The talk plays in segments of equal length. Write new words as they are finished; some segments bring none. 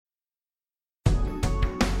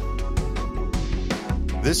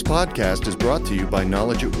This podcast is brought to you by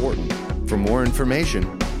Knowledge at Wharton. For more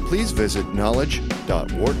information, please visit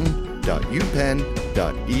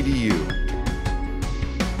knowledge.wharton.upenn.edu.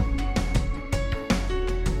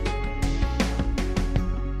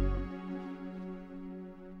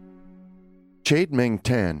 Chade-Meng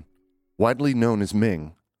Tan, widely known as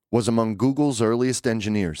Ming, was among Google's earliest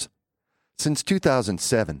engineers. Since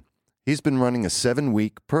 2007, he's been running a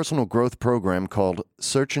 7-week personal growth program called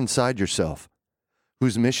Search Inside Yourself,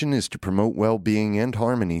 whose mission is to promote well-being and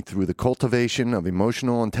harmony through the cultivation of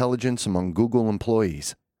emotional intelligence among Google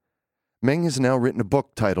employees. Meng has now written a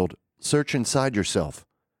book titled Search Inside Yourself,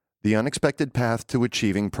 The Unexpected Path to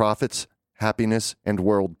Achieving Profits, Happiness, and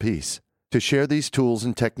World Peace, to share these tools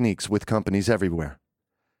and techniques with companies everywhere.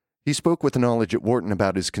 He spoke with Knowledge at Wharton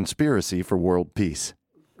about his conspiracy for world peace.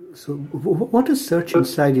 So what is Search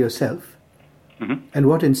Inside Yourself? Mm-hmm. And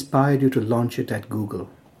what inspired you to launch it at Google?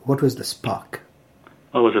 What was the spark?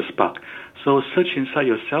 What was the spark? So Search Inside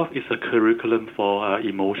Yourself is a curriculum for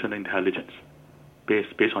emotional intelligence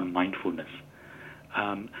based on mindfulness.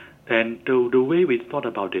 And the way we thought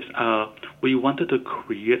about this, we wanted to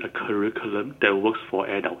create a curriculum that works for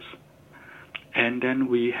adults. And then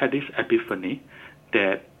we had this epiphany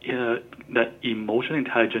that emotional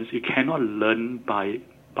intelligence you cannot learn by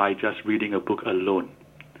just reading a book alone.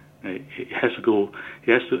 Right? There has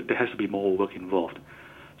to be more work involved.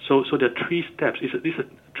 So there are 3 steps. These are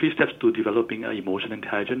 3 steps to developing emotional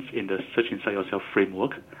intelligence in the Search Inside Yourself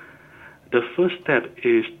framework. The first step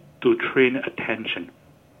is to train attention.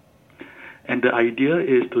 And the idea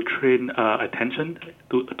is to train attention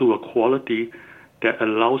to a quality that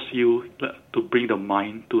allows you to bring the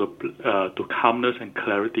mind to calmness and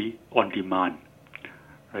clarity on demand.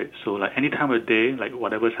 Right? So like any time of day, like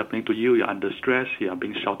whatever is happening to you, you're under stress, you are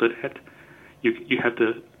being shouted at, you have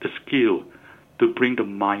the skill to bring the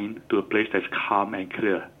mind to a place that's calm and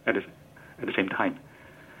clear at the same time.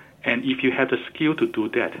 And if you have the skill to do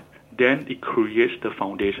that, then it creates the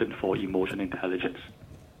foundation for emotional intelligence.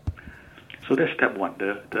 So that's step 1,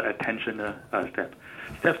 the attentional step.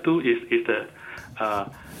 Step 2 is the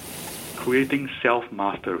creating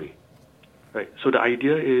self-mastery. Right. So the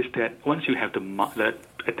idea is that once you have the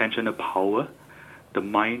attentional power, the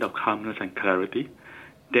mind of calmness and clarity,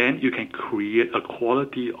 then you can create a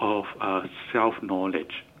quality of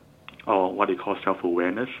self-knowledge, or what they call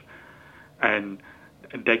self-awareness, and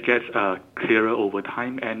that gets clearer over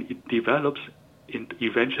time, and it develops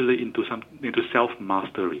eventually into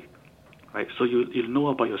self-mastery. Right. So you know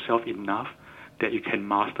about yourself enough that you can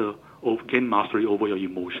gain mastery over your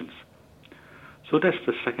emotions. So that's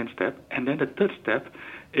the second step. And then the third step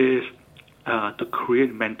is to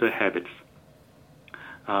create mental habits,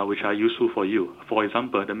 which are useful for you. For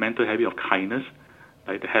example, the mental habit of kindness,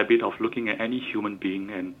 like the habit of looking at any human being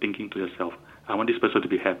and thinking to yourself, I want this person to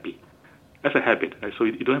be happy. That's a habit, right? So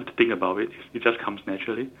you don't have to think about it. It just comes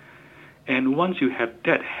naturally. And once you have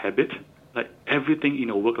that habit, like everything in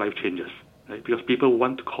your work life changes, right? Because people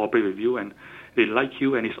want to cooperate with you and they like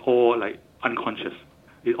you, and it's all like unconscious.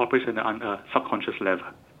 It operates at a subconscious level.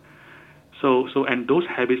 So and those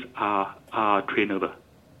habits are trainable.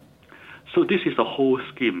 So this is the whole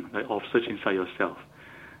scheme, right, of Search Inside Yourself.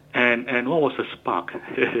 And what was the spark?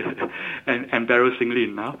 And embarrassingly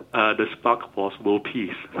enough, the spark was world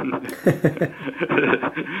peace.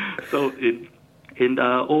 So in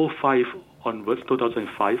 2005 onwards,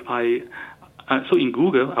 2005, so in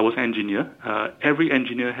Google, I was an engineer. Every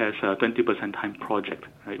engineer has a 20% time project.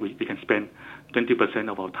 Right? We can spend 20%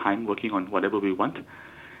 of our time working on whatever we want.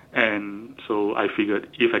 And so I figured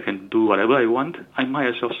if I can do whatever I want, I might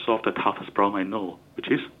as well solve the toughest problem I know, which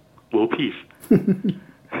is world peace.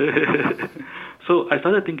 So I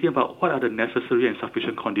started thinking about what are the necessary and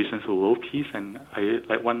sufficient conditions for world peace, and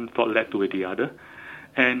one thought led to the other.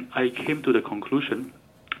 And I came to the conclusion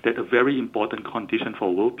that a very important condition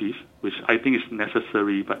for world peace, which I think is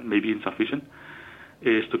necessary but maybe insufficient,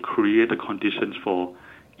 is to create the conditions for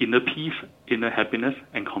inner peace, inner happiness,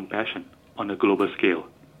 and compassion on a global scale.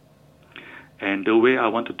 And the way I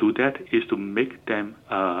want to do that is to make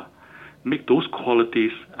those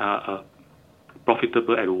qualities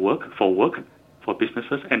profitable at work, for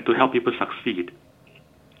businesses, and to help people succeed.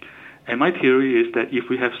 And my theory is that if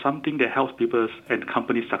we have something that helps people and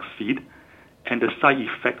companies succeed, and the side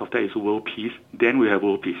effect of that is world peace, then we have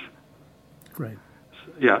world peace. Right.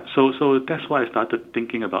 So that's why I started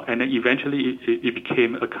thinking about, and then eventually it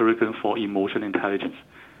became a curriculum for emotional intelligence,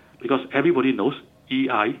 because everybody knows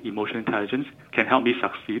EI, emotional intelligence, can help me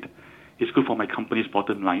succeed. It's good for my company's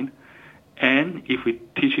bottom line, and if we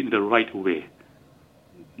teach it in the right way,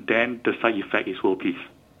 then the side effect is world peace.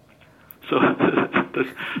 So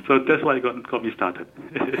So that's why it got me started.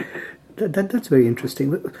 That's very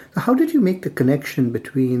interesting. How did you make the connection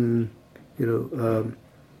between,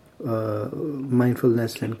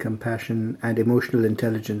 mindfulness and compassion and emotional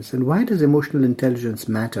intelligence? And why does emotional intelligence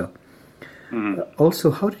matter?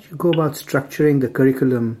 Also, how did you go about structuring the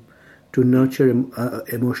curriculum to nurture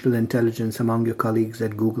emotional intelligence among your colleagues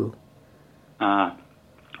at Google?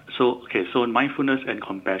 So mindfulness and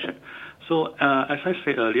compassion. So as I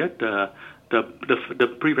said earlier, the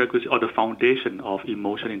prerequisite or the foundation of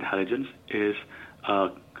emotional intelligence is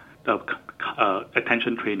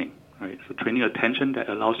attention training, right? So training attention that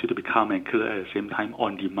allows you to be calm and clear at the same time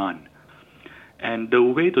on demand. And the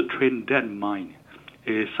way to train that mind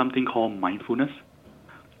is something called mindfulness,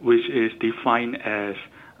 which is defined as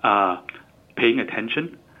paying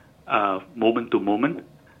attention moment to moment,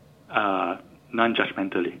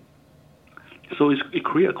 non-judgmentally. So it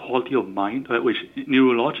creates a quality of mind which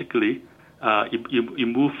neurologically you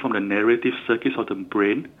move from the narrative circuits of the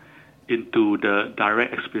brain into the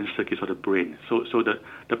direct experience circuits of the brain. So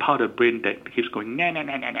the part of the brain that keeps going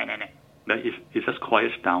that is just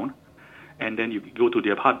quiets down, and then you go to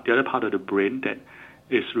the other part of the brain that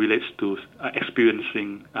relates to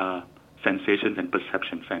experiencing sensations and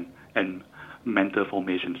perceptions and mental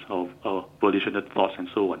formations of volitional thoughts and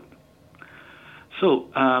so on. So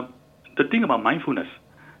the thing about mindfulness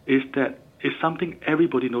is that it's something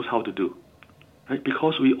everybody knows how to do, right?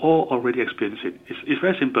 Because we all already experience it. It's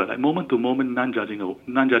very simple, like moment to moment,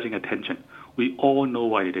 non-judging attention. We all know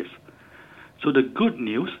what it is. So the good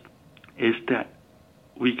news is that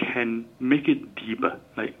we can make it deeper.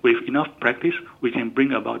 Like with enough practice, we can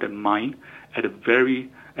bring about that mind at a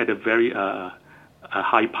very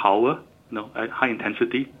high power, at high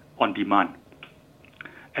intensity on demand.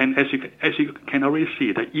 And as you can already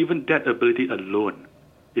see, that even that ability alone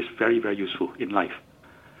is very, very useful in life.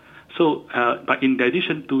 So, but in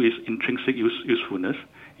addition to its intrinsic usefulness,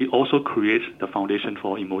 it also creates the foundation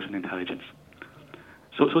for emotional intelligence.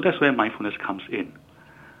 So that's where mindfulness comes in.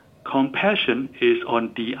 Compassion is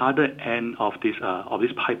on the other end of this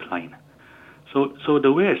pipeline. So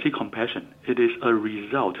the way I see compassion, it is a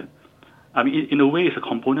result. I mean, in a way, it's a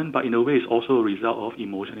component, but in a way, it's also a result of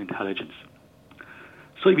emotional intelligence.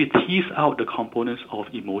 So if you tease out the components of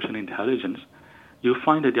emotional intelligence, you'll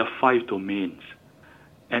find that there are 5 domains.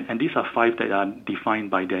 And these are 5 that are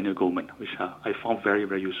defined by Daniel Goleman, which I found very,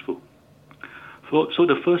 very useful. So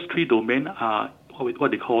the first 3 domains are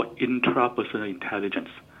what they call intrapersonal intelligence,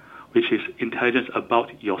 which is intelligence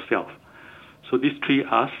about yourself. So these 3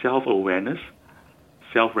 are self-awareness,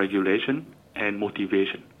 self-regulation, and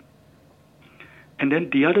motivation. And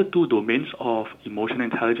then the other 2 domains of emotional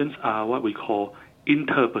intelligence are what we call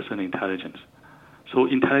interpersonal intelligence. So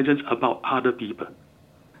intelligence about other people.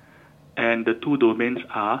 And the 2 domains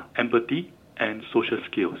are empathy and social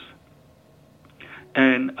skills.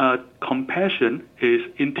 And compassion is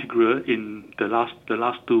integral in the last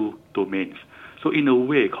 2 domains. So in a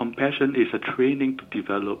way, compassion is a training to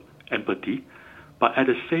develop empathy, but at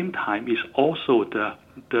the same time, it's also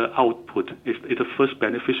the output. It's the first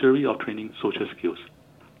beneficiary of training social skills.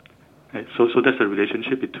 Right? So that's the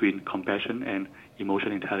relationship between compassion and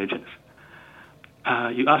emotional intelligence.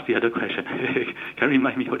 You asked the other question. Can you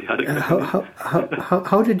remind me what the other question is?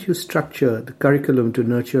 How did you structure the curriculum to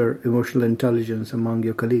nurture emotional intelligence among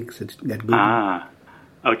your colleagues at Google?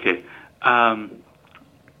 Okay.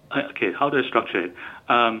 Okay, how do I structure it?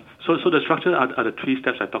 So the structure are the 3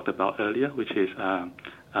 steps I talked about earlier, which is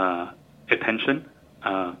attention.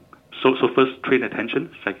 So first, train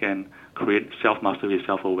attention. Second, create self-mastery,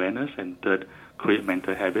 self-awareness. And third, create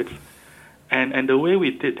mental habits. And the way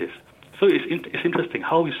we did this, so it's interesting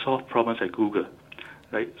how we solve problems at Google,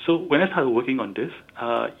 right? So when I started working on this,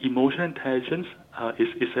 emotional intelligence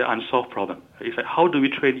is an unsolved problem. It's like, how do we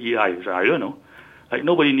train EI? It's like, I don't know. Like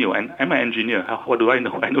nobody knew, and I'm an engineer. What do I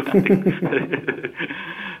know? I know nothing.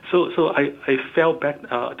 So I fell back.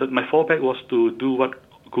 My fallback was to do what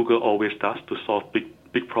Google always does, to solve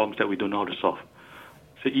big problems that we don't know how to solve.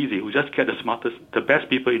 It's easy. We just get the best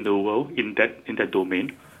people in the world in that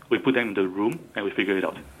domain. We put them in the room and we figure it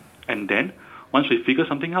out. And then once we figure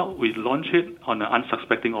something out, we launch it on an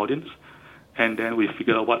unsuspecting audience, and then we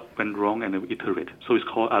figure out what went wrong and then we iterate. So it's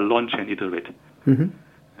called a launch and iterate. Mm-hmm.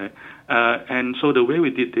 And so the way we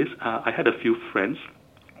did this, I had a few friends.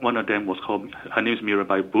 One of them her name is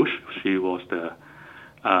Mirabai Bush. She was the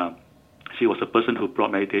person who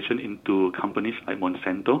brought meditation into companies like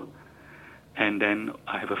Monsanto. And then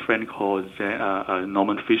I have a friend called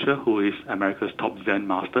Norman Fisher, who is America's top Zen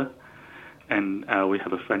master. And we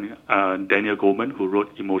have a friend, Daniel Goleman, who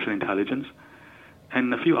wrote Emotional Intelligence.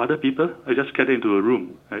 and a few other people. I just get into a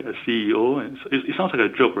room, right? A CEO, and it sounds like a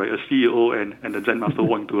joke, right? A CEO and the Zen master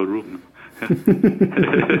walk into a room,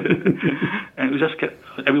 and we just get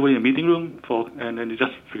everybody in a meeting room and then you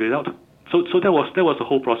just figure it out. So that was the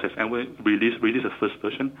whole process, and we released the first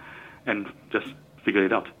version, and just figure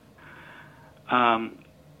it out. I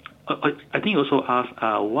think you also asked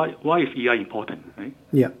why is EI important, right?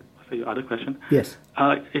 Yeah. So your other question. Yes.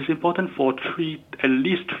 It's important for at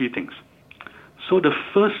least three things. So the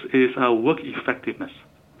first is work effectiveness.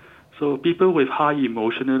 So people with high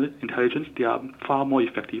emotional intelligence, they are far more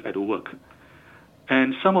effective at work.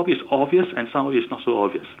 And some of it is obvious and some of it is not so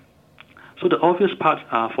obvious. So the obvious parts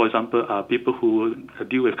are, for example, people who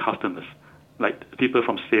deal with customers, like people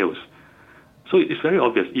from sales. So it's very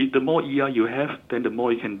obvious. The more EI you have, then the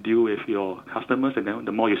more you can deal with your customers, and then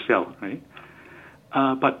the more you sell, right?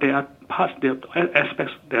 But there are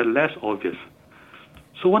aspects that are less obvious.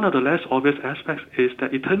 So one of the less obvious aspects is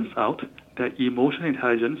that it turns out that emotional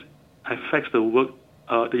intelligence affects the work,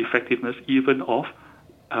 the effectiveness even of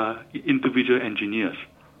individual engineers.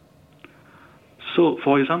 So,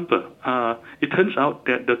 for example, it turns out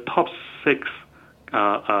that the top 6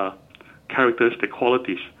 characteristic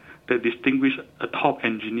qualities that distinguish a top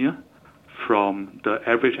engineer from the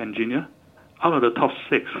average engineer, out of the top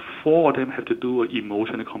 6, 4 of them have to do with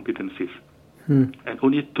emotional competencies, and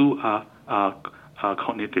only 2 are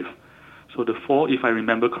cognitive. So the 4, if I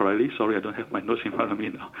remember correctly, sorry, I don't have my notes in front of me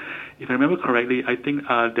now. If I remember correctly, I think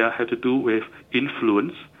they have to do with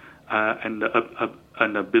influence and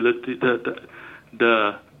an ability,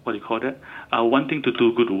 the what do you call that? Wanting to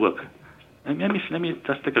do good work. And let me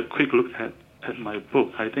just take a quick look at my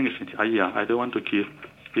book. I think it's I don't want to give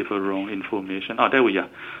people wrong information. There we are.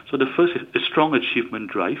 So the first is a strong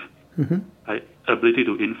achievement drive, ability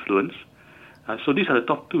to influence. So these are the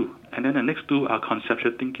top 2. And then the next 2 are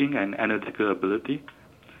conceptual thinking and analytical ability.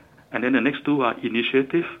 And then the next 2 are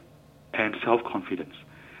initiative and self-confidence.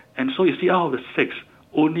 And so you see, out of the 6,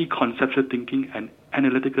 only conceptual thinking and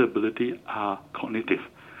analytical ability are cognitive.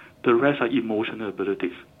 The rest are emotional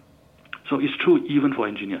abilities. So it's true even for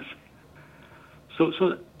engineers. So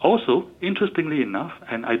also, interestingly enough,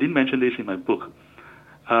 and I didn't mention this in my book,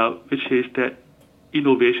 which is that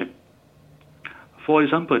innovation. For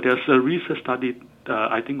example, there's a research study,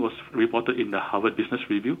 I think was reported in the Harvard Business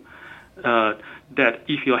Review, that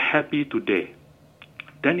if you're happy today,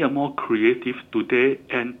 then you're more creative today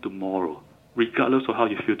and tomorrow, regardless of how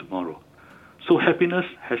you feel tomorrow. So happiness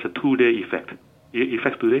has a 2-day effect. It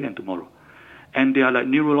affects today and tomorrow. And there are like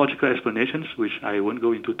neurological explanations, which I won't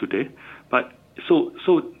go into today. But so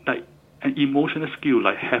like an emotional skill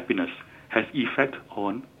like happiness has effect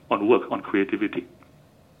on work, on creativity.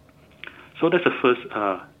 So that's the first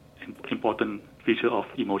important feature of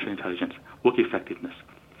emotional intelligence, work effectiveness.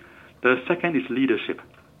 The second is leadership.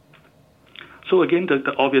 So again,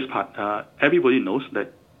 the obvious part, everybody knows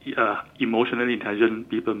that emotionally intelligent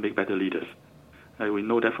people make better leaders. We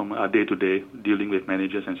know that from our day-to-day dealing with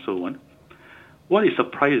managers and so on. What is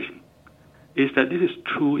surprising is that this is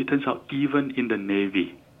true, it turns out, even in the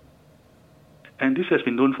Navy. And this has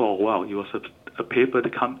been known for a while. It was a paper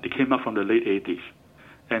that came out from the late 80s.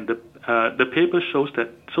 And the paper shows that,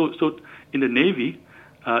 so in the Navy,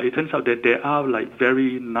 it turns out that there are like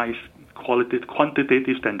very nice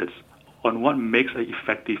quantitative standards on what makes an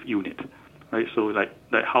effective unit, right? So like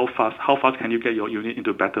how fast can you get your unit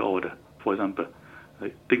into better order, for example,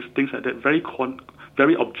 like things like that.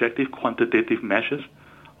 Very objective quantitative measures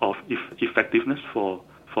of effectiveness for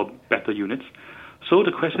better units. So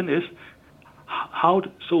the question is,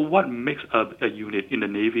 what makes a unit in the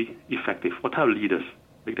Navy effective? What type of leaders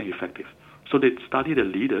make them effective? So they study the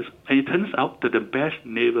leaders, and it turns out that the best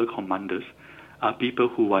naval commanders are people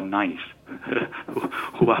who are nice,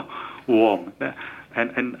 who are warm.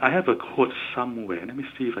 And I have a quote somewhere. Let me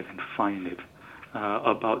see if I can find it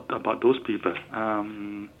about those people.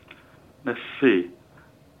 Let's see.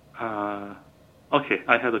 Okay,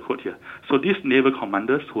 I have a quote here. So these naval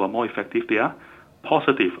commanders who are more effective, they are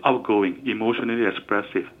positive, outgoing, emotionally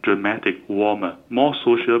expressive, dramatic, warmer, more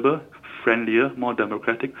sociable, friendlier, more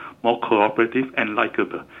democratic, more cooperative, and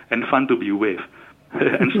likable, and fun to be with,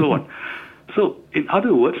 and so on. So, in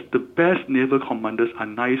other words, the best naval commanders are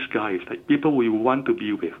nice guys, like people we want to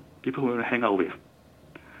be with, people we want to hang out with.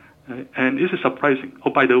 And this is surprising.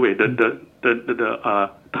 Oh, by the way, the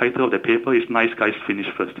title of the paper is "Nice Guys Finish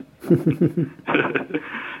First."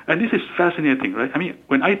 And this is fascinating, right? I mean,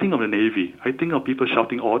 when I think of the Navy, I think of people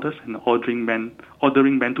shouting orders and ordering men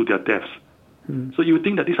to their deaths. So you would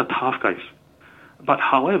think that these are tough guys. But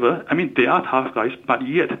however, I mean, they are tough guys, but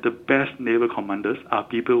yet the best naval commanders are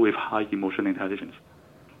people with high emotional intelligence.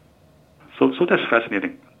 So that's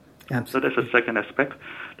fascinating. Absolutely. So that's the second aspect.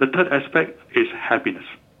 The third aspect is happiness.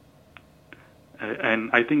 And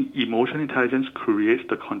I think emotional intelligence creates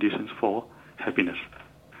the conditions for happiness.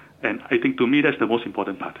 And I think to me that's the most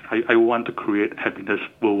important part. I want to create happiness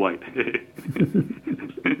worldwide.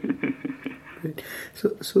 Great.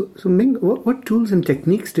 So Ming, what tools and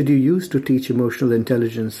techniques did you use to teach emotional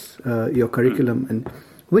intelligence, your curriculum, and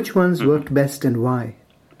which ones worked best and why?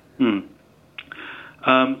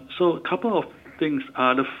 So a couple of things.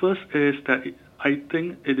 The first is that I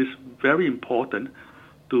think it is very important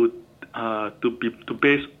to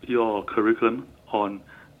base your curriculum on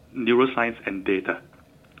neuroscience and data.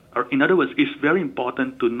 In other words, it's very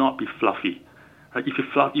important to not be fluffy.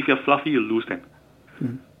 If you're fluffy, you lose them.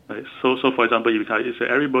 Right? So for example, if you say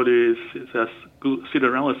everybody just sit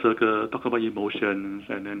around a circle, talk about emotions,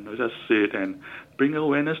 and then just sit and bring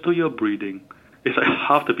awareness to your breathing. It's like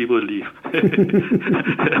half the people leave,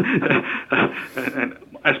 and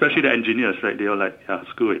especially the engineers, right? They are like, yeah,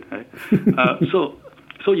 screw it, right?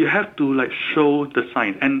 So you have to like show the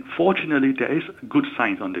science, and fortunately, there is good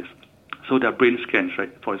science on this. So there are brain scans,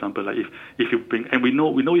 right? For example, like if you bring, and we know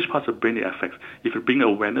which parts of the brain it affects. If you bring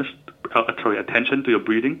attention to your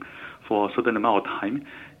breathing for a certain amount of time,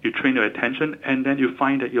 you train your attention, and then you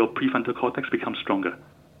find that your prefrontal cortex becomes stronger.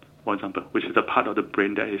 For example, which is a part of the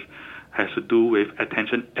brain that has to do with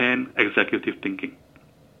attention and executive thinking,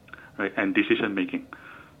 right, and decision making.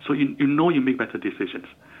 So you make better decisions.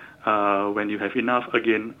 When you have enough,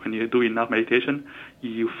 when you do enough meditation,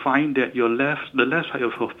 you find that the left side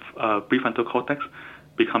of prefrontal cortex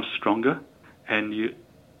becomes stronger, and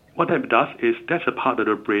what that does is that's a part of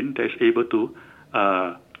the brain that is able to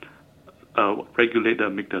regulate the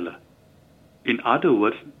amygdala. In other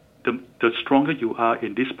words, the stronger you are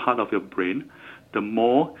in this part of your brain, the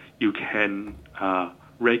more you can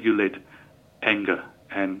regulate anger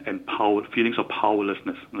and feelings of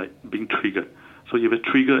powerlessness, like being triggered. So you have a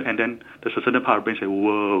trigger, and then there's a certain part of the brain say,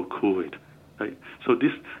 "Whoa, cool it." Right? So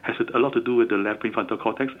this has a lot to do with the left prefrontal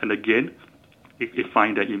cortex. And again, you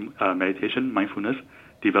find that in meditation, mindfulness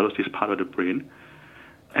develops this part of the brain.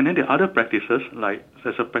 And then the other practices, like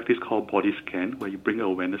there's a practice called body scan, where you bring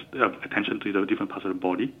awareness, attention to the different parts of the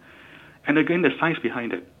body. And again, there's science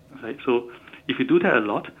behind it. Right? So if you do that a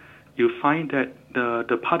lot, you find that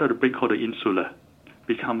the part of the brain called the insula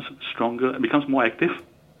becomes stronger, becomes more active,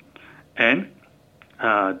 and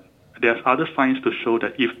there's other science to show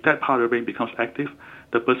that if that part of the brain becomes active,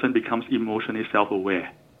 the person becomes emotionally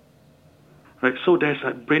self-aware. Right? So there's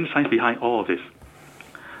a brain science behind all of this.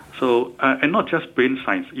 So, and not just brain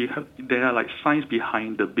science. There are like science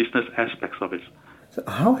behind the business aspects of it. So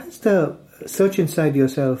how has the Search Inside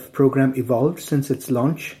Yourself program evolved since its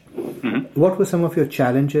launch? Mm-hmm. What were some of your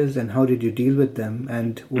challenges, and how did you deal with them?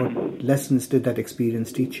 And what lessons did that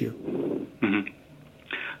experience teach you? Mm-hmm.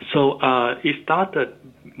 So it started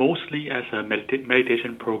mostly as a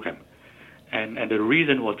meditation program, and the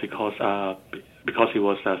reason was because it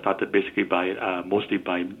was started basically mostly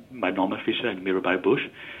by Norman Fisher and Mirabai Bush,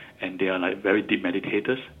 and they are like very deep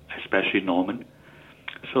meditators, especially Norman.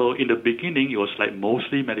 So in the beginning, it was like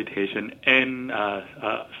mostly meditation, and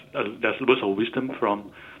there's words of wisdom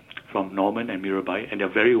from Norman and Mirabai, and they're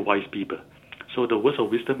very wise people. So the words of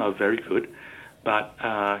wisdom are very good. But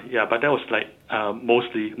that was like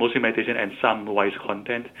mostly meditation and some wise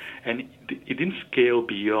content, and it didn't scale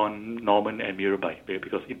beyond Norman and Mirabai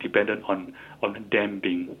because it depended on them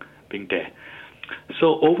being there.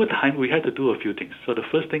 So over time, we had to do a few things. So the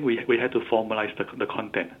first thing we had to formalize the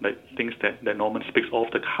content, like things that Norman speaks off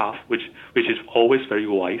the cuff, which is always very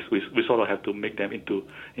wise. We sort of have to make them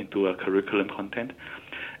into a curriculum content,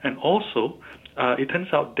 and also it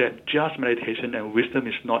turns out that just meditation and wisdom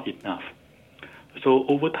is not enough. So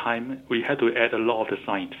over time, we had to add a lot of the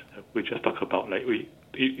science we just talked about. Like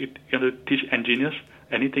you to teach engineers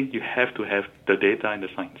anything, you have to have the data and the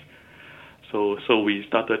science. So we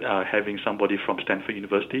started having somebody from Stanford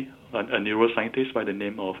University, a neuroscientist by the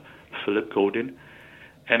name of Philip Goldin,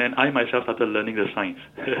 and then I myself started learning the science.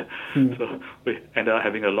 So we ended up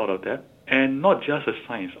having a lot of that, and not just the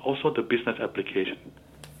science, also the business application.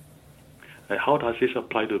 How does this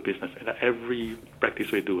apply to business? And every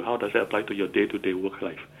practice we do, how does it apply to your day-to-day work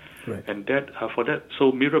life? Right. And that for that,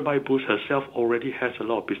 so Mirabai Bush herself already has a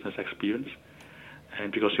lot of business experience,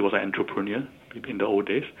 and because she was an entrepreneur in the old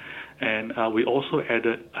days, and we also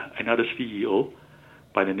added another CEO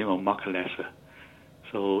by the name of Mark Lesser.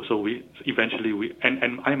 So we eventually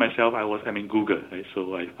and I myself I'm in Google, right?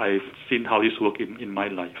 So I've seen how this works in my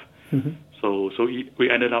life. Mm-hmm. So we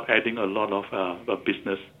ended up adding a lot of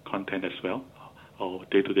business content as well, or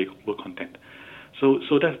day-to-day work content.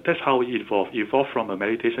 So that's how it evolved. It evolved from a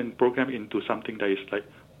meditation program into something that is like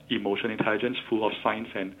emotional intelligence, full of science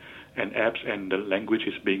and apps, and the language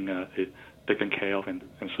is being taken care of, and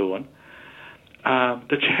so on.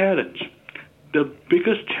 The challenge, the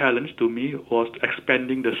biggest challenge to me was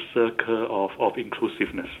expanding the circle of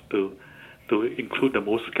inclusiveness to include the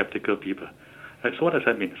most skeptical people. Right, so what does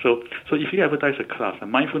that mean? So if you advertise a class, a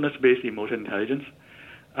mindfulness-based emotional intelligence,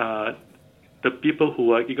 the people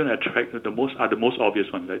who are you're going to attract the most are the most obvious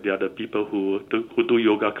ones. Right? They are the people who do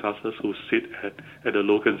yoga classes, who sit at the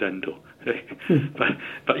local zendo. Right?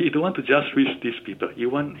 But you don't want to just reach these people. You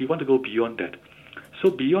want to go beyond that.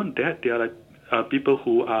 So beyond that, there are like people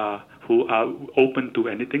who are open to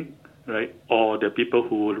anything, right? Or the people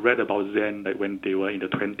who read about Zen like when they were in the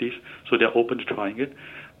 20s, so they're open to trying it.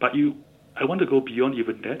 But I want to go beyond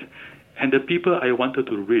even that, and the people I wanted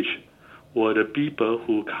to reach were the people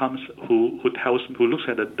who looks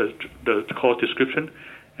at the course description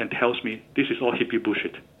and tells me this is all hippie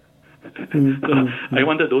bullshit. I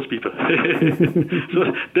wanted those people. So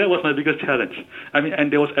that was my biggest challenge. I mean, and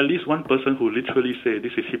there was at least one person who literally said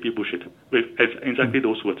this is hippie bullshit with exactly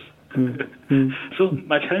those words. So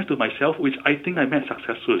my challenge to myself, which I think I met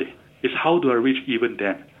successfully, is how do I reach even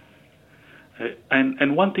them?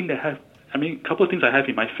 And one thing a couple of things I have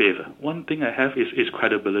in my favor. One thing I have is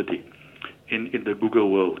credibility in the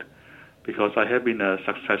Google world, because I have been a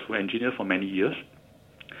successful engineer for many years.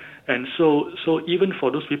 And so even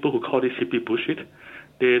for those people who call this hippie bullshit,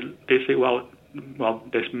 they say, well,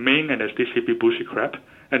 there's Ming and there's this hippie bullshit crap,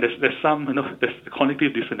 and there's some, there's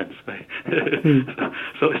cognitive dissonance, right?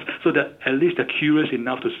 so that at least they're curious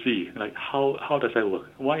enough to see, like, how does that work?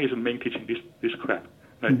 Why is Ming teaching this crap,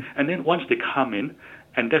 right? And then once they come in,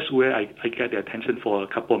 and that's where I get their attention for a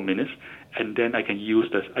couple of minutes, and then I can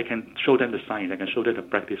I can show them the science, I can show them the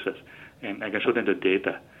practices, and I can show them the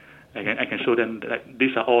data. I can show them that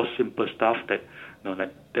these are all simple stuff that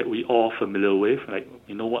that we all familiar with. Like,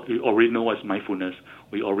 we already know what's mindfulness.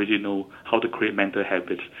 We already know how to create mental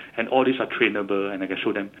habits, and all these are trainable. And I can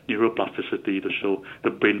show them neuroplasticity to show the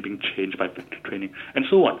brain being changed by training, and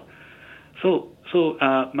so on. So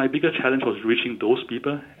my biggest challenge was reaching those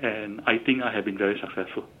people, and I think I have been very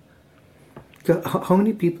successful. So how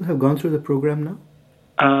many people have gone through the program now?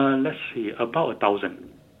 Let's see, about 1,000.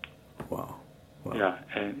 Wow. Yeah,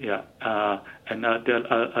 and there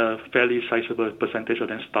are a fairly sizable percentage of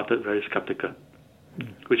them started very skeptical,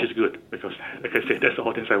 which is good because, like I said, that's the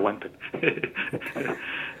audience I wanted.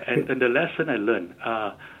 and the lesson I learned,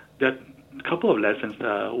 there are a couple of lessons.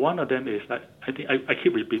 One of them is that I think I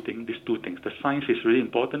keep repeating these two things: the science is really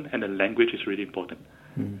important, and the language is really important.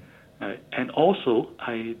 And also,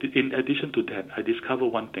 in addition to that, I discovered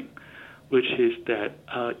one thing, which is that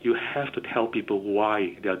you have to tell people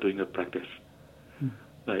why they are doing the practice.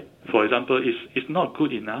 Like, for example, it's not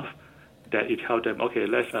good enough that you tell them, okay,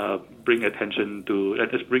 let's bring attention to,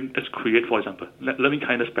 let's create, for example, loving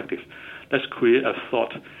kindness practice. Let's create a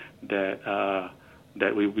thought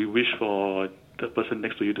that we wish for the person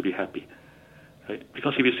next to you to be happy. Right?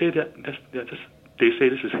 Because if you say that, they say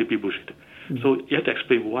this is hippie bullshit. So you have to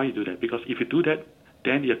explain why you do that. Because if you do that,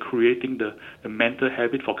 then you're creating the mental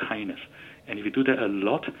habit for kindness. And if you do that a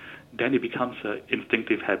lot, then it becomes an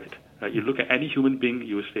instinctive habit. Right? You look at any human being,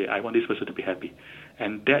 you will say, I want this person to be happy.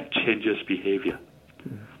 And that changes behavior.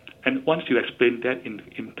 And once you explain that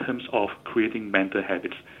in terms of creating mental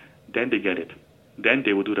habits, then they get it. Then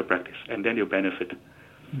they will do the practice, and then they'll benefit.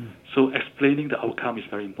 So explaining the outcome is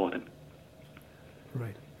very important.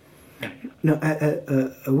 Right. Now,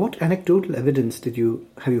 what anecdotal evidence have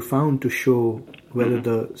you found to show whether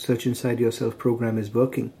the Search Inside Yourself program is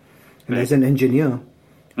working? And as an engineer,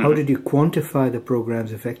 how did you quantify the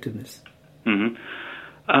program's effectiveness?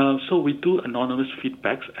 So we do anonymous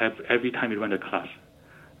feedbacks every time we run a class.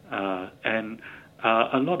 And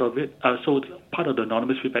a lot of it, so part of the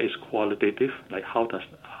anonymous feedback is qualitative, like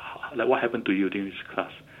what happened to you during this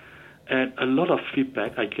class. And a lot of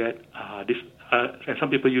feedback I get, and some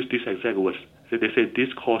people use these exact words. So they say,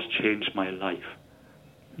 this course changed my life.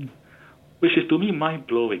 Which is, to me,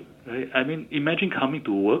 mind-blowing. Right? I mean, imagine coming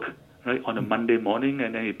to work, right, on a Monday morning,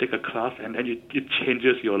 and then you take a class, and then it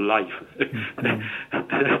changes your life.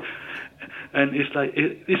 And it's like,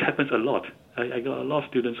 this happens a lot. I got a lot of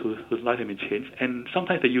students whose life has been changed, and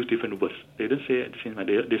sometimes they use different words. They don't say it the same way.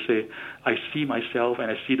 They say, I see myself and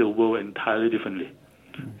I see the world entirely differently.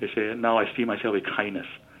 They say, now I see myself with kindness.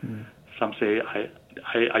 Some say,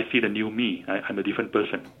 I see the new me. I'm a different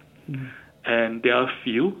person. And there are a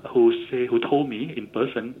few who told me in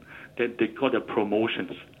person that they got their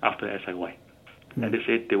promotions after SIY. And they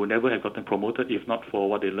said they would never have gotten promoted if not for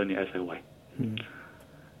what they learned in SIY.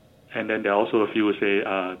 And then there are also a few who say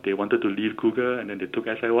they wanted to leave Google and then they took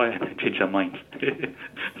SIY and changed their minds.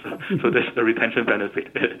 so there's the retention benefit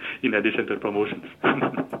in addition to promotions.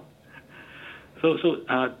 so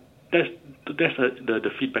that's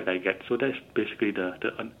the feedback I get. So that's basically the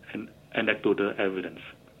anecdotal evidence.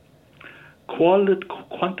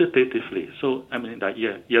 Quantitatively, so I mean,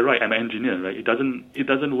 you're right. I'm an engineer, right? It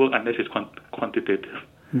doesn't work unless it's quantitative.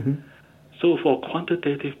 Mm-hmm. So for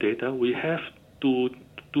quantitative data, we have two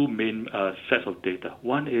main sets of data.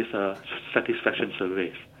 One is satisfaction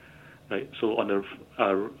surveys, right? So on a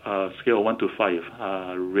scale of 1 to 5,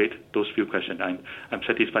 rate those few questions. I'm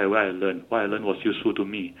satisfied with what I learned. What I learned was useful to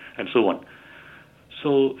me, and so on.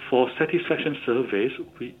 So for satisfaction surveys,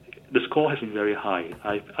 the score has been very high.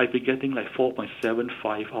 I've been getting like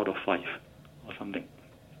 4.75 out of 5 or something,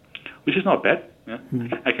 which is not bad. Yeah?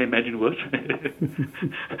 I can imagine worse.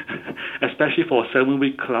 Especially for a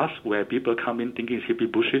 7-week class where people come in thinking it's hippie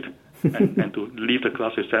bullshit and to leave the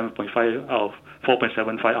class with 4.75 out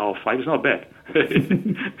of 5 is not bad.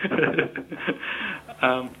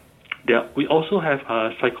 We also have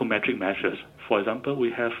psychometric measures. For example, we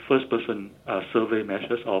have first-person survey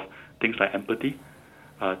measures of things like empathy,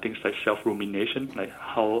 things like self-rumination, like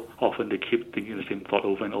how often they keep thinking the same thought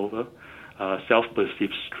over and over,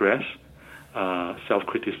 self-perceived stress,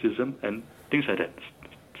 self-criticism, and things like that,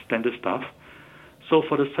 standard stuff. So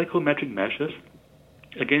for the psychometric measures,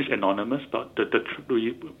 again, it's anonymous, but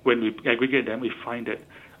when we aggregate them, we find that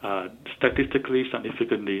statistically,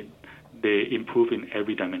 significantly, they improve in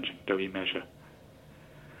every dimension that we measure.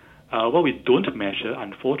 What we don't measure,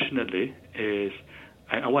 unfortunately, is,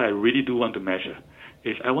 and what I really do want to measure,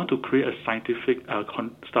 is I want to create a scientific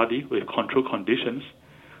study with control conditions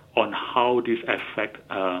on how these affect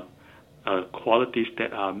qualities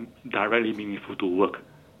that are directly meaningful to work.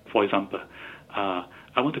 For example, I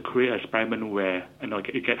want to create an experiment where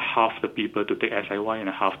you get half the people to take SIY and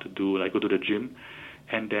half to go to the gym,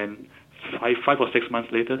 and then 5 or 6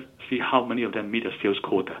 months later, see how many of them meet a sales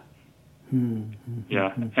quota.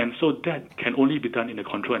 Yeah, and so that can only be done in a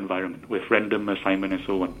controlled environment with random assignment and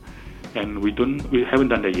so on. And we haven't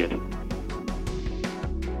done that yet.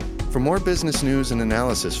 For more business news and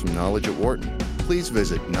analysis from Knowledge at Wharton, please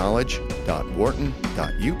visit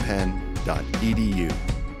knowledge.wharton.upenn.edu.